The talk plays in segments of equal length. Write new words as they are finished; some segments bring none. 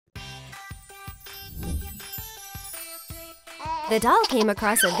The doll came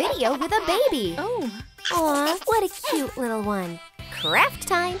across a video with a baby. Oh. Aw, what a cute little one. Craft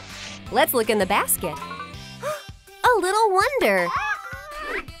time. Let's look in the basket. A little wonder.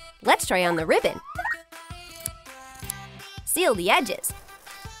 Let's try on the ribbon. Seal the edges.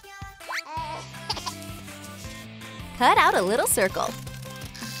 Cut out a little circle.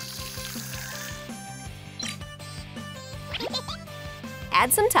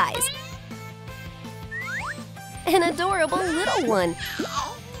 Add some ties. An adorable little one.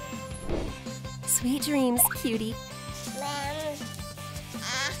 Sweet dreams, cutie.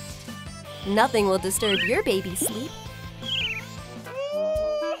 Nothing will disturb your baby's sleep.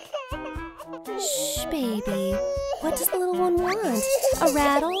 Shh, baby. What does the little one want? A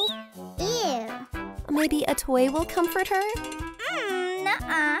rattle? Ew. Maybe a toy will comfort her?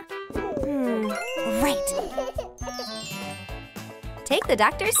 Nuh-uh. Right. Take the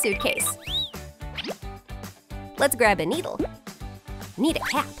doctor's suitcase. Let's grab a needle. Need a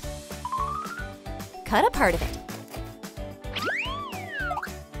cap. Cut a part of it.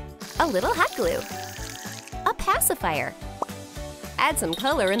 A little hot glue. A pacifier. Add some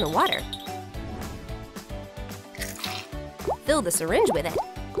color in the water. Fill the syringe with it.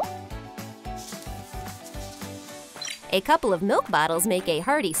 A couple of milk bottles make a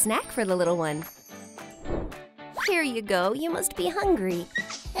hearty snack for the little one. Here you go, you must be hungry.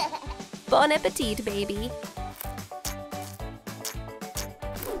 Bon appetit, baby.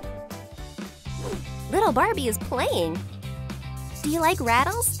 Little Barbie is playing. Do you like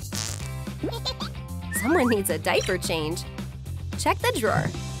rattles? Someone needs a diaper change. Check the drawer.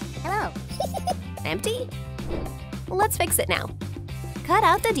 Hello. Empty? Let's fix it now. Cut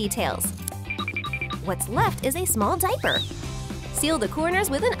out the details. What's left is a small diaper. Seal the corners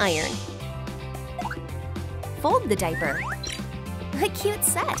with an iron. Fold the diaper. A cute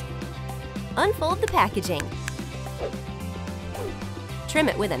set. Unfold the packaging. Trim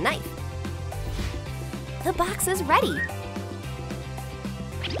it with a knife. The box is ready.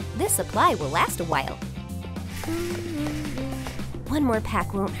 This supply will last a while. One more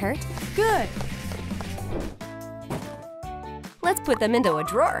pack won't hurt. Good. Let's put them into a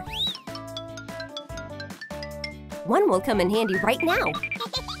drawer. One will come in handy right now.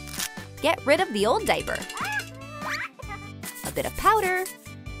 Get rid of the old diaper. A bit of powder.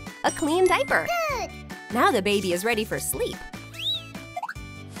 A clean diaper. Good. Now the baby is ready for sleep.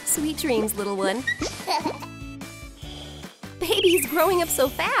 Sweet dreams, little one. Baby's growing up so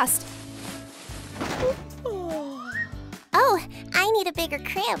fast. Oh, I need a bigger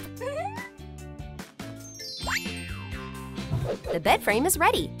crib. The bed frame is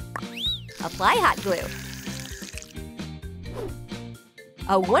ready. Apply hot glue.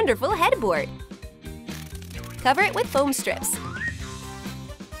 A wonderful headboard. Cover it with foam strips.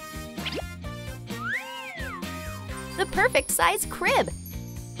 The perfect size crib.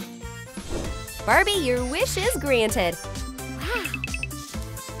 Barbie, your wish is granted. Wow.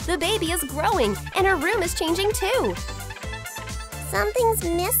 The baby is growing and her room is changing too. Something's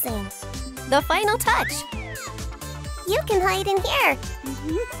missing. The final touch. You can hide in here.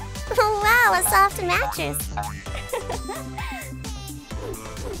 Wow, a soft mattress.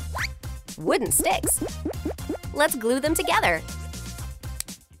 Wooden sticks. Let's glue them together.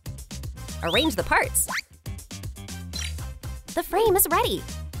 Arrange the parts. The frame is ready.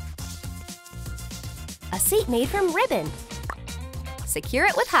 A seat made from ribbon. Secure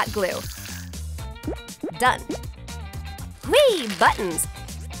it with hot glue. Done. Whee! Buttons.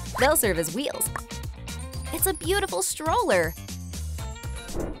 They'll serve as wheels. It's a beautiful stroller.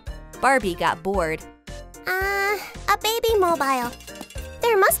 Barbie got bored. A baby mobile.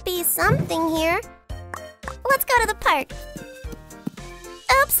 There must be something here. Let's go to the park.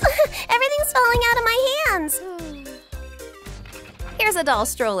 Oops! Everything's falling out of my hands. Here's a doll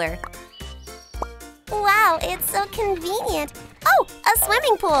stroller. Wow, it's so convenient. Oh, a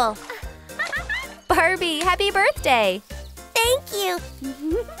swimming pool. Barbie, happy birthday! Thank you.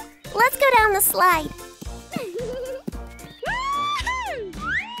 Let's go down the slide.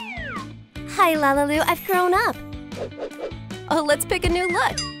 Hi, Lalilu, I've grown up. Oh, let's pick a new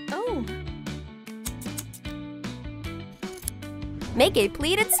look. Oh. Make a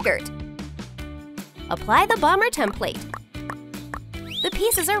pleated skirt. Apply the bomber template. The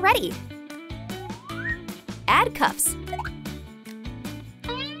pieces are ready. Add cuffs.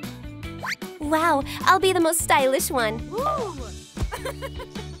 Wow, I'll be the most stylish one.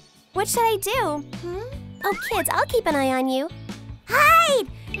 What should I do? Oh, kids, I'll keep an eye on you. Hide!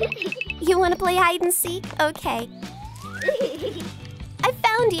 You want to play hide and seek? Okay. I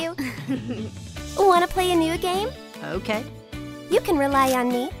found you. Want to play a new game? Okay. You can rely on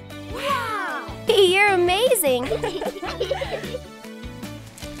me. Wow! You're amazing!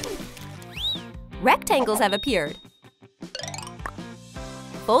 Rectangles have appeared.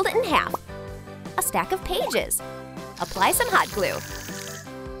 Fold it in half. A stack of pages. Apply some hot glue.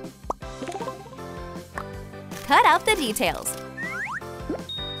 Cut out the details.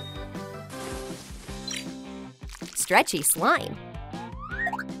 Stretchy slime.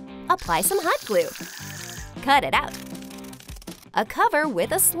 Apply some hot glue. Cut it out. A cover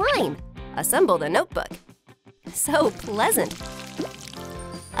with a slime. Assemble the notebook. So pleasant.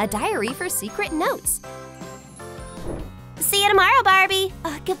 A diary for secret notes. See you tomorrow, Barbie.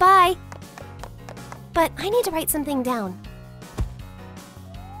 Goodbye. But I need to write something down.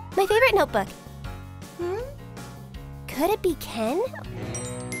 My favorite notebook. Could it be Ken?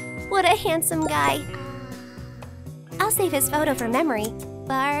 What a handsome guy. I'll save his photo for memory.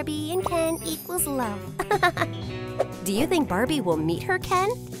 Barbie and Ken equals love. Do you think Barbie will meet her Ken?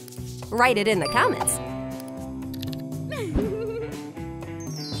 Write it in the comments.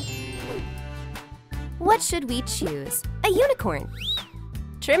 What should we choose? A unicorn.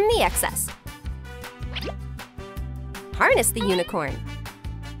 Trim the excess. Harness the unicorn.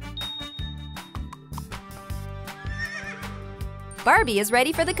 Barbie is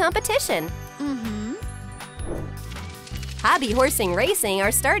ready for the competition. Hobby horsing racing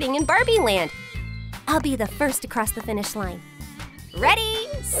are starting in Barbie Land. I'll be the first to cross the finish line. Ready,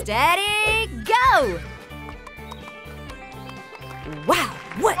 steady, go! Wow,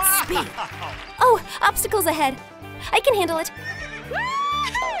 what speed! Oh, obstacles ahead. I can handle it.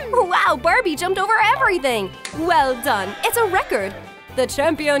 Wow, Barbie jumped over everything. Well done, it's a record. The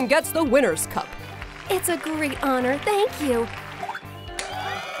champion gets the winner's cup. It's a great honor, thank you.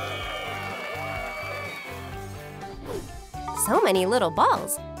 So many little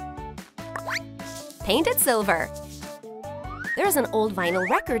balls. Paint it silver. There's an old vinyl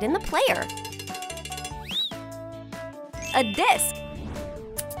record in the player. A disc.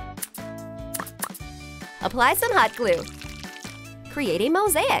 Apply some hot glue. Create a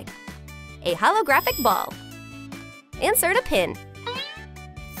mosaic. A holographic ball. Insert a pin.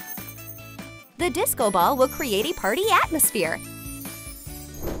 The disco ball will create a party atmosphere.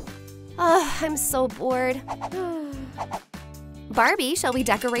 Oh, I'm so bored. Barbie, shall we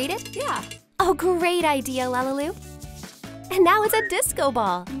decorate it? Yeah. Oh, great idea, Lalilu. And now it's a disco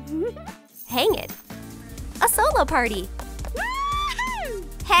ball. Hang it. A solo party.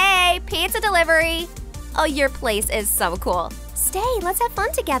 Hey, pizza delivery. Oh, your place is so cool. Stay, let's have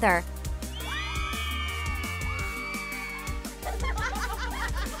fun together.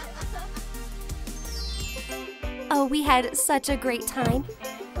 Oh, we had such a great time.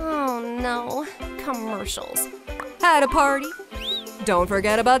 Oh no, commercials. Had a party. Don't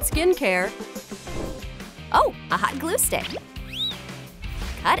forget about skincare. Oh, a hot glue stick.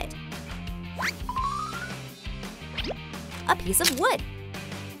 Cut it. A piece of wood.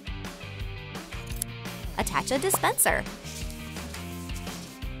 Attach a dispenser.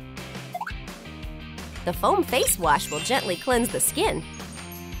 The foam face wash will gently cleanse the skin.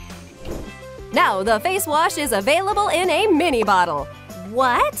 Now the face wash is available in a mini bottle.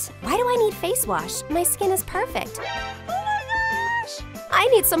 What? Why do I need face wash? My skin is perfect. I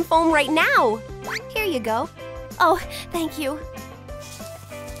need some foam right now. Here you go. Oh, thank you.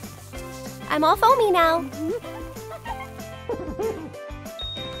 I'm all foamy now.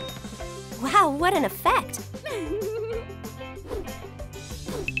 Wow, what an effect.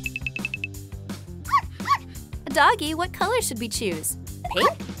 Doggy, what color should we choose?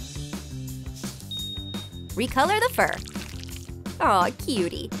 Pink? Recolor the fur. Aw,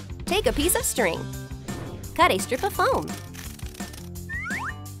 cutie. Take a piece of string. Cut a strip of foam.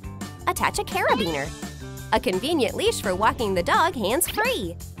 Attach a carabiner. A convenient leash for walking the dog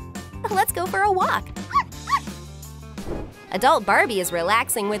hands-free. Let's go for a walk. Adult Barbie is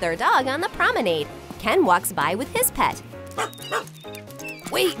relaxing with her dog on the promenade. Ken walks by with his pet.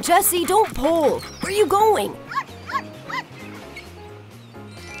 Wait, Jessie, don't pull. Where are you going?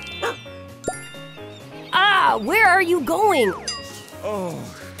 Ah, where are you going? Oh.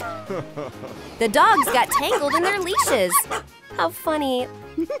 The dogs got tangled in their leashes. How funny.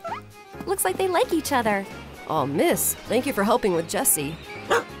 Looks like they like each other. Oh, miss, thank you for helping with Jessie.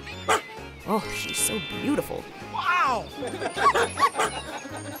 Oh, she's so beautiful. Wow!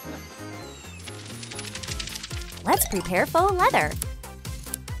 Let's prepare faux leather.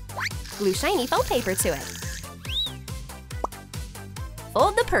 Glue shiny foam paper to it.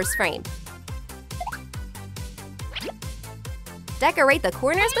 Fold the purse frame. Decorate the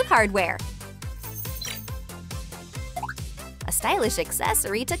corners with hardware. A stylish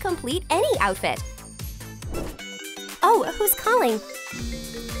accessory to complete any outfit. Oh, who's calling?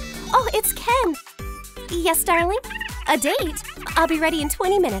 Oh, it's Ken. Yes, darling? A date? I'll be ready in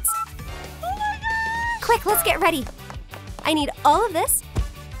 20 minutes. Quick, let's get ready. I need all of this.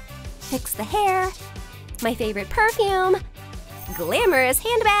 Fix the hair. My favorite perfume. Glamorous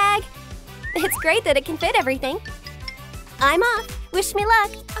handbag. It's great that it can fit everything. I'm off. Wish me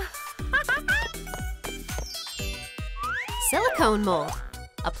luck. Silicone mold.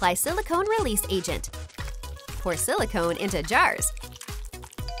 Apply silicone release agent. Pour silicone into jars.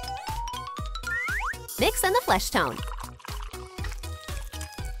 Mix in the flesh tone.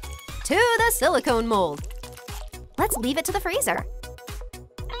 To the silicone mold. Let's leave it to the freezer.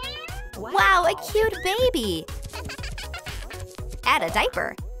 Wow, a cute baby! Add a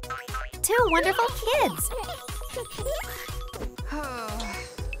diaper. 2 wonderful kids.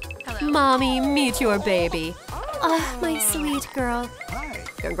 Mommy, meet your baby. Oh, my sweet girl.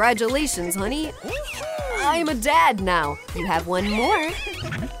 Congratulations, honey. I'm a dad now. You have one more.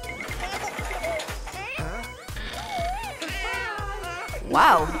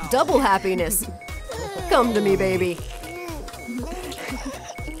 Wow, double happiness. Come to me, baby.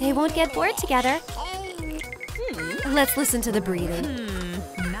 They won't get bored together. Let's listen to the breathing.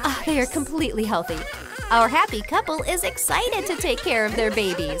 Ah, they are completely healthy. Our happy couple is excited to take care of their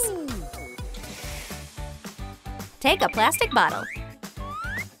babies. Take a plastic bottle.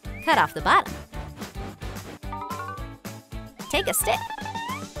 Cut off the bottom. Take a stick.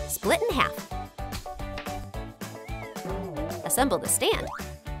 Split in half. Assemble the stand.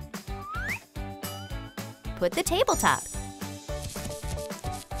 Put the tabletop.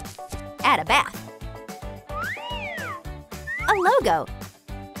 Add a bath. A logo.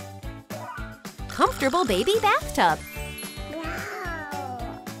 Comfortable baby bathtub.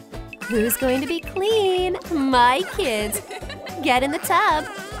 Who's going to be clean? My kids. Get in the tub.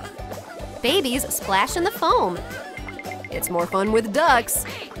 Babies splash in the foam. It's more fun with ducks.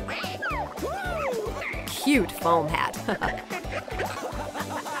 Cute foam hat.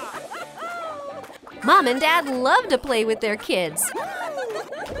 Mom and Dad love to play with their kids.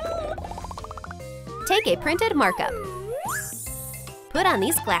 Take a printed markup. Put on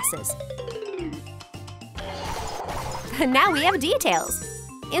these glasses. Now we have details.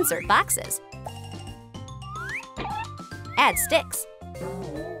 Insert boxes. Add sticks.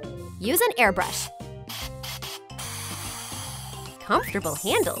 Use an airbrush. Comfortable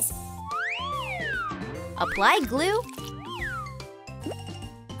handles. Apply glue.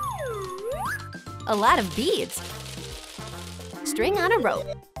 A lot of beads. String on a rope.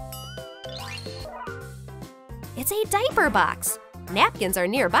 It's a diaper box. Napkins are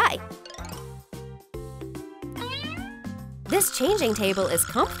nearby. This changing table is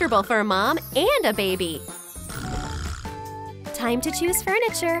comfortable for Mom and a baby. Time to choose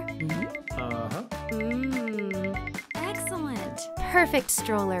furniture. Excellent. Perfect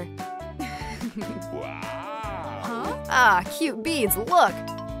stroller. Huh? Ah, cute beads, look.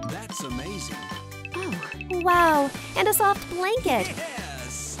 That's amazing. Oh, wow, and a soft blanket.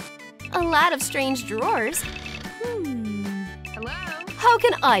 Yes. A lot of strange drawers. Hello? How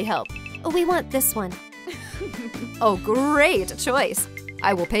can I help? We want this one. Oh, great choice.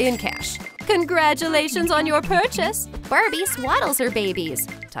 I will pay in cash. Congratulations on your purchase. Barbie swaddles her babies.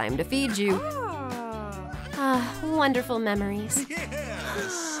 Time to feed you. Ah, wonderful memories.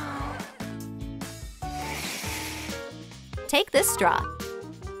 Yes. Take this straw.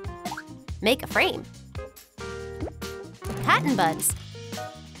 Make a frame. Cotton buds.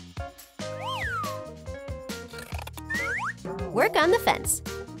 Work on the fence.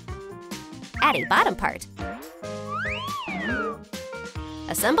 Add a bottom part.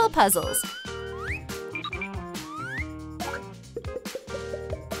 Assemble puzzles.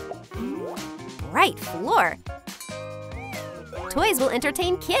 Bright floor. Toys will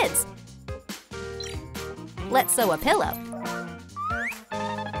entertain kids. Let's sew a pillow.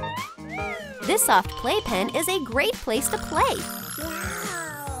 This soft playpen is a great place to play.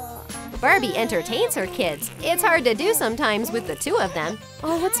 Barbie entertains her kids. It's hard to do sometimes with the 2 of them.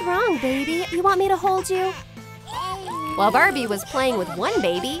 Oh, what's wrong, baby? You want me to hold you? While Barbie was playing with one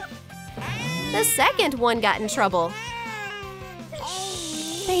baby, the second one got in trouble.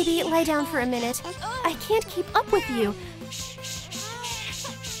 Baby, lie down for a minute. I can't keep up with you.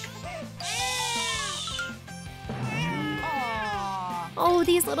 Oh,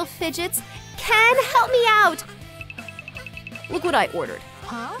 these little fidgets. Ken, help me out! Look what I ordered.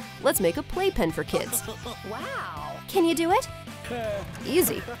 Huh? Let's make a playpen for kids. Wow. Can you do it?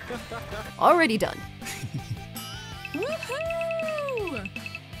 Easy. Already done. Woohoo!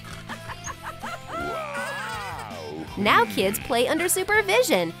 Wow. Now kids play under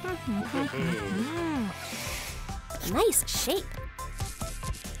supervision. Nice shape.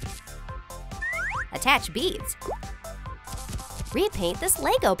 Attach beads. Repaint this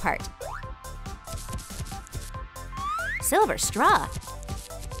Lego part. Silver straw.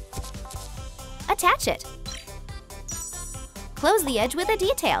 Attach it. Close the edge with a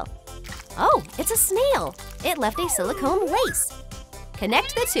detail. Oh, it's a snail. It left a silicone lace.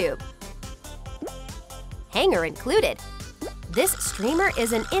 Connect the tube. Hanger included. This streamer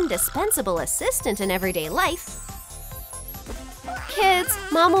is an indispensable assistant in everyday life. Kids,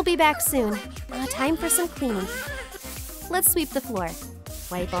 Mom will be back soon. Time for some cleaning. Let's sweep the floor.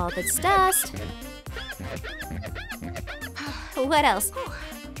 Wipe all this dust. What else?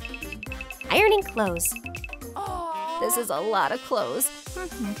 Ironing clothes. This is a lot of clothes.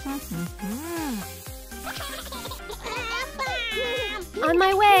 On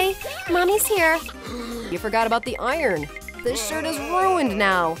my way. Mommy's here. You forgot about the iron. This shirt is ruined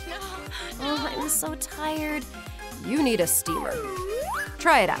now. Oh, I'm so tired. You need a steamer.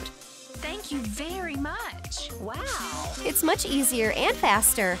 Try it out. Thank you very much. Wow. It's much easier and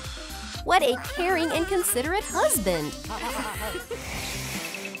faster. What a caring and considerate husband.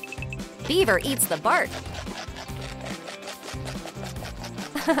 Beaver eats the bark.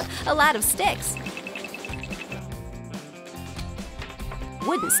 A lot of sticks.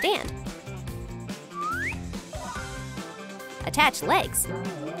 Wooden stand. Attach legs.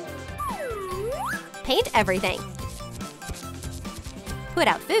 Paint everything. Put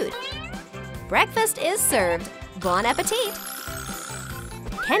out food. Breakfast is served. Bon appetit.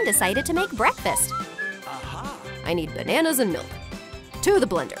 Ken decided to make breakfast. I need bananas and milk. To the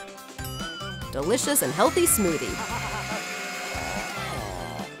blender. Delicious and healthy smoothie.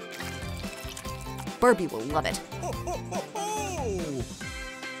 Barbie will love it.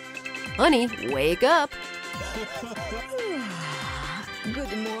 Honey, wake up.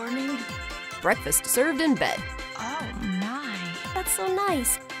 Good morning. Breakfast served in bed. Oh, my. That's so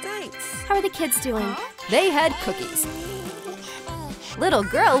nice. Thanks. How are the kids doing? They had cookies. Little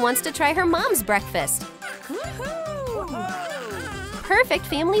girl wants to try her mom's breakfast. Perfect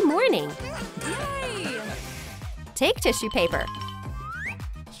family morning. Yay! Take tissue paper.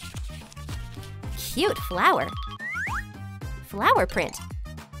 Cute flower. Flower print.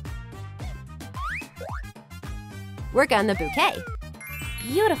 Work on the bouquet.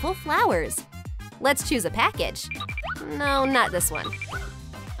 Beautiful flowers. Let's choose a package. No, not this one.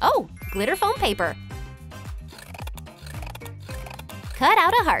 Oh, glitter foam paper. Cut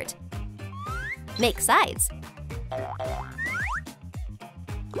out a heart. Make sides.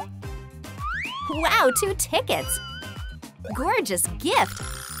 Wow, 2 tickets. Gorgeous gift.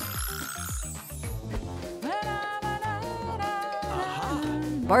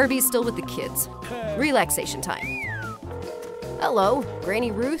 Barbie's still with the kids. Relaxation time. Hello,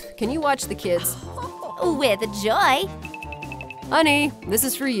 Granny Ruth, can you watch the kids? With joy. Honey, this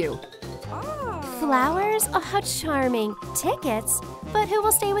is for you. Flowers? Oh, how charming. Tickets? But who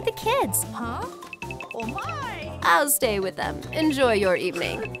will stay with the kids? Huh? Oh, my. I'll stay with them. Enjoy your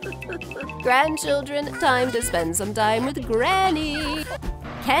evening. Grandchildren, time to spend some time with Granny.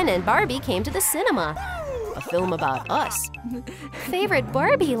 Ken and Barbie came to the cinema. A film about us. Favorite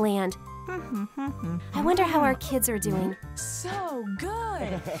Barbie Land. I wonder how our kids are doing. So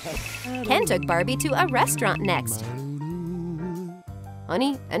good. Ken took Barbie to a restaurant next.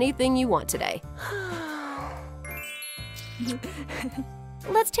 Honey, anything you want today.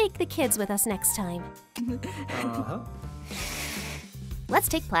 Let's take the kids with us next time. Let's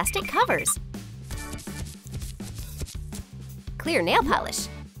take plastic covers. Clear nail polish.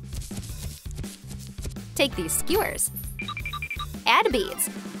 Take these skewers. Add beads.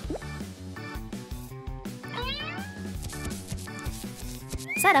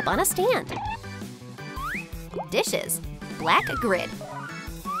 Set up on a stand. Dishes. Black grid.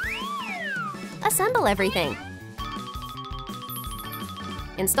 Assemble everything.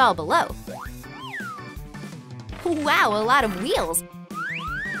 Install below. Wow, a lot of wheels.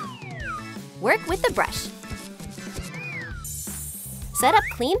 Work with the brush. Set up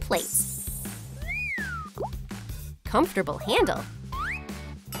clean plates. Comfortable handle.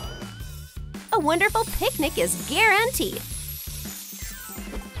 A wonderful picnic is guaranteed.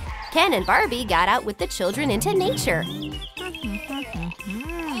 Ken and Barbie got out with the children into nature.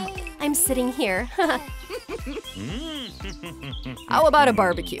 I'm sitting here. How about a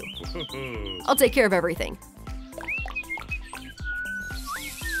barbecue? I'll take care of everything.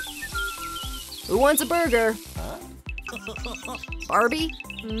 Who wants a burger? Barbie?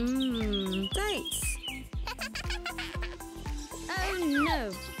 Thanks. Oh, no.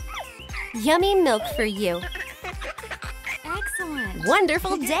 Yummy milk for you. Excellent.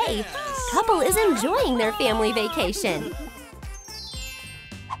 Wonderful day. Couple is enjoying their family vacation.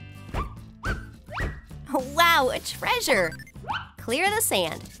 Wow, a treasure! Clear the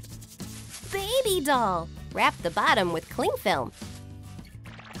sand. Baby doll! Wrap the bottom with cling film.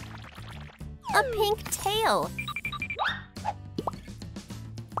 A pink tail.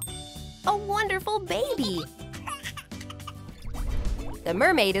 A wonderful baby. The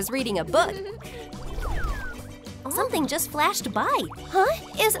mermaid is reading a book. Something just flashed by. Huh?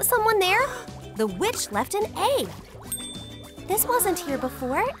 Is someone there? The witch left an egg. This wasn't here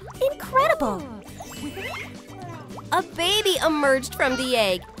before. Incredible! A baby emerged from the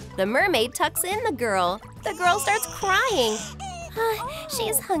egg. The mermaid tucks in the girl. The girl starts crying.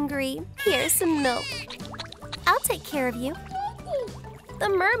 She's hungry. Here's some milk. I'll take care of you. The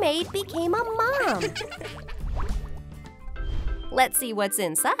mermaid became a mom. Let's see what's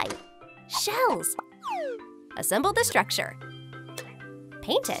inside. Shells. Assemble the structure.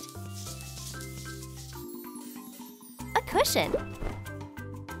 Paint it. A cushion.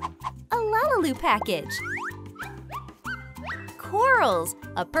 A Lalilu package. Corals,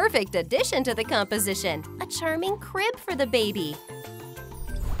 a perfect addition to the composition. A charming crib for the baby.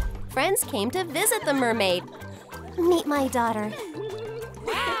 Friends came to visit the mermaid. Meet my daughter.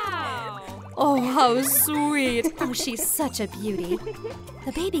 Wow! Oh, how sweet. Oh, she's such a beauty.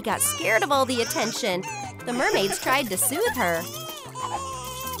 The baby got scared of all the attention. The mermaids tried to soothe her.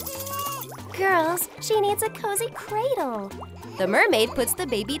 Girls, she needs a cozy cradle. The mermaid puts the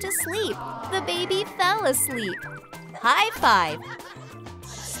baby to sleep. The baby fell asleep. High five.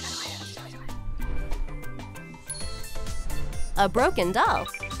 A broken doll.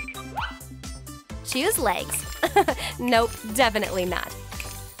 Choose legs. Nope, definitely not.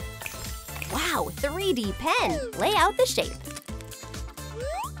 Wow, 3D pen. Lay out the shape.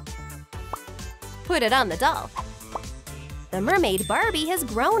 Put it on the doll. The mermaid Barbie has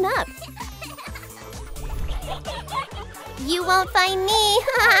grown up. You won't find me.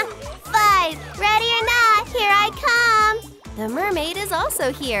 5, ready or not, here I come. The mermaid is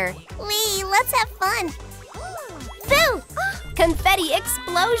also here. Wee, let's have fun. Boo! Confetti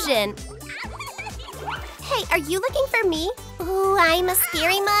explosion. Hey, are you looking for me? Ooh, I'm a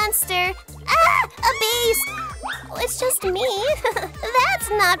scary monster. Ah, a beast. Oh, it's just me. That's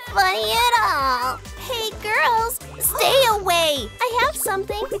not funny at all. Hey, girls, stay away. I have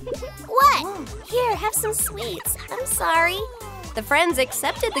something. What? Here, have some sweets. I'm sorry. The friends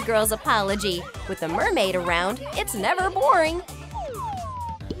accepted the girl's apology. With the mermaid around, it's never boring.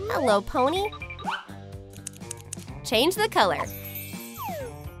 Hello, pony. Change the color.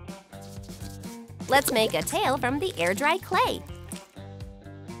 Let's make a tail from the air-dry clay.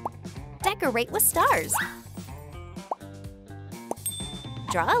 Decorate with stars.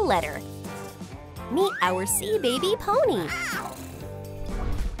 Draw a letter. Meet our sea baby pony.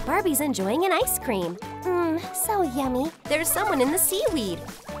 Barbie's enjoying an ice cream. So yummy. There's someone in the seaweed.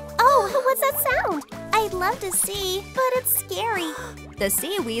 Oh, what's that sound? I'd love to see, but it's scary. The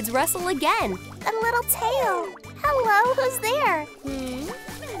seaweeds rustle again. A little tail. Hello, who's there?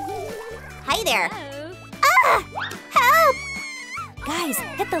 Hi there. Hello. Ah! Help! Guys,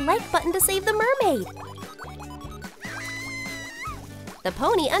 hit the like button to save the mermaid. The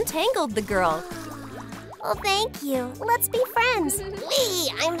pony untangled the girl. Well, thank you. Let's be friends.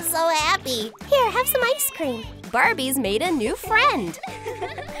 Wee, I'm so happy. Here, have some ice cream. Barbie's made a new friend.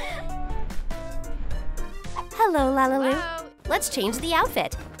 Hello, Lalilu. Wow. Let's change the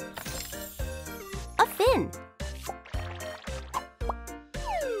outfit. A fin.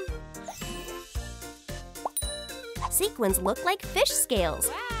 Sequins look like fish scales.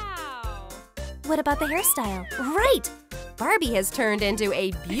 Wow! What about the hairstyle? Right! Barbie has turned into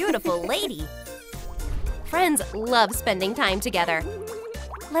a beautiful lady. Friends love spending time together.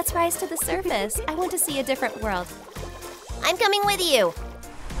 Let's rise to the surface. I want to see a different world. I'm coming with you.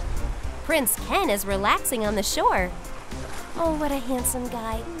 Prince Ken is relaxing on the shore. Oh, what a handsome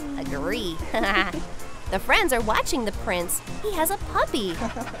guy. Agree. The friends are watching the prince. He has a puppy.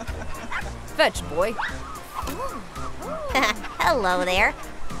 Fetch, boy. Hello there.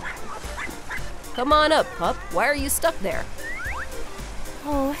 Come on up, pup. Why are you stuck there?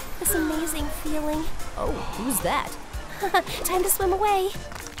 Oh, this amazing feeling. Oh, who's that? Time to swim away.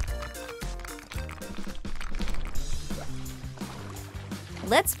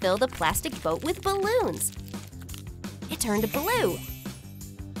 Let's fill the plastic boat with balloons. It turned blue.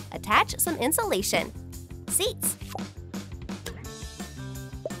 Attach some insulation. Seats.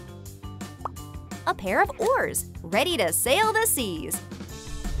 A pair of oars, ready to sail the seas.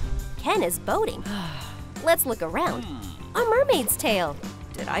 Ken is boating. Let's look around. A mermaid's tail.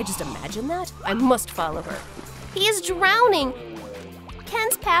 Did I just imagine that? I must follow her. He is drowning.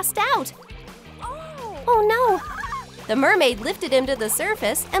 Ken's passed out. Oh no. The mermaid lifted him to the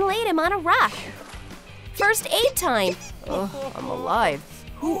surface and laid him on a rock. First aid time. Oh, I'm alive.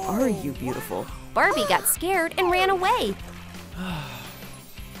 Who are you, beautiful? Barbie got scared and ran away.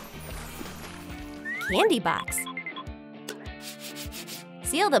 Candy box.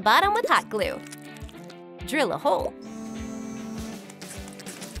 Seal the bottom with hot glue. Drill a hole.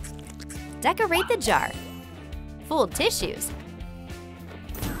 Decorate the jar. Fold tissues.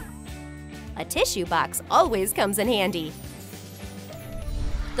 A tissue box always comes in handy.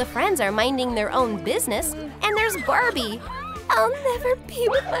 The friends are minding their own business, and there's Barbie. I'll never be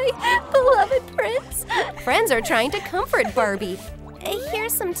with my beloved prince. Friends are trying to comfort Barbie.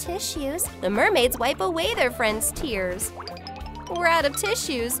 Here's some tissues. The mermaids wipe away their friends' tears. We're out of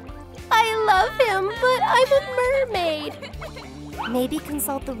tissues. I love him, but I'm a mermaid. Maybe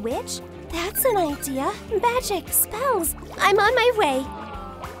consult the witch? That's an idea. Magic, spells. I'm on my way.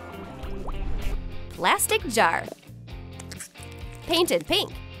 Plastic jar. Painted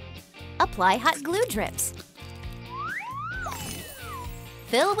pink. Apply hot glue drips.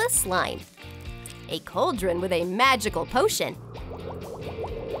 Fill with slime. A cauldron with a magical potion.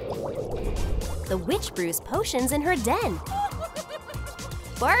 The witch brews potions in her den.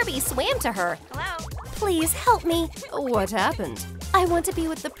 Barbie swam to her. Hello? Please help me. What happened? I want to be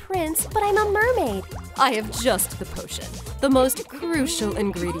with the prince, but I'm a mermaid. I have just the potion. The most crucial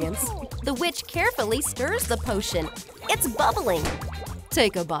ingredients. The witch carefully stirs the potion. It's bubbling.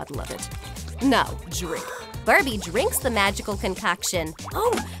 Take a bottle of it. Now, drink. Barbie drinks the magical concoction.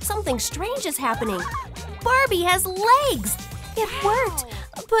 Oh, something strange is happening. Barbie has legs. It worked,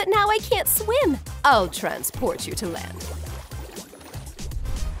 but now I can't swim. I'll transport you to land.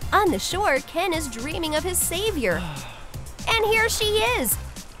 On the shore, Ken is dreaming of his savior. And here she is.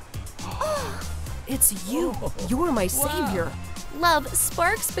 It's you. You're my savior. Love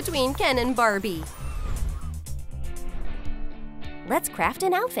sparks between Ken and Barbie. Let's craft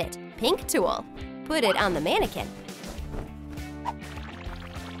an outfit. Pink tulle. Put it on the mannequin.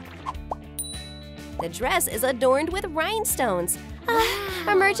 The dress is adorned with rhinestones.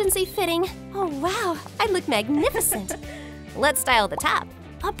 Emergency fitting. Oh, wow. I look magnificent. Let's style the top.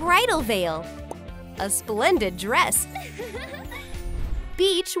 A bridal veil. A splendid dress.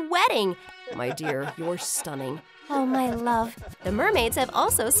 Beach wedding. My dear, you're stunning. Oh, my love. The mermaids have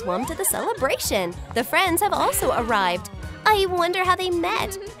also swum to the celebration. The friends have also arrived. I wonder how they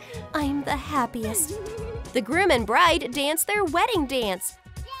met. I'm the happiest. The groom and bride dance their wedding dance.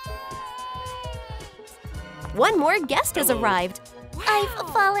 One more guest has arrived. I've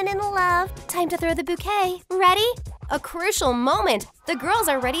fallen in love. Time to throw the bouquet. Ready? A crucial moment. The girls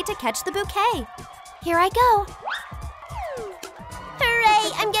are ready to catch the bouquet. Here I go.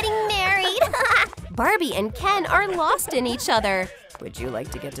 Hooray, I'm getting married. Barbie and Ken are lost in each other. Would you like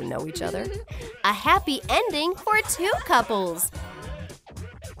to get to know each other? A happy ending for two couples.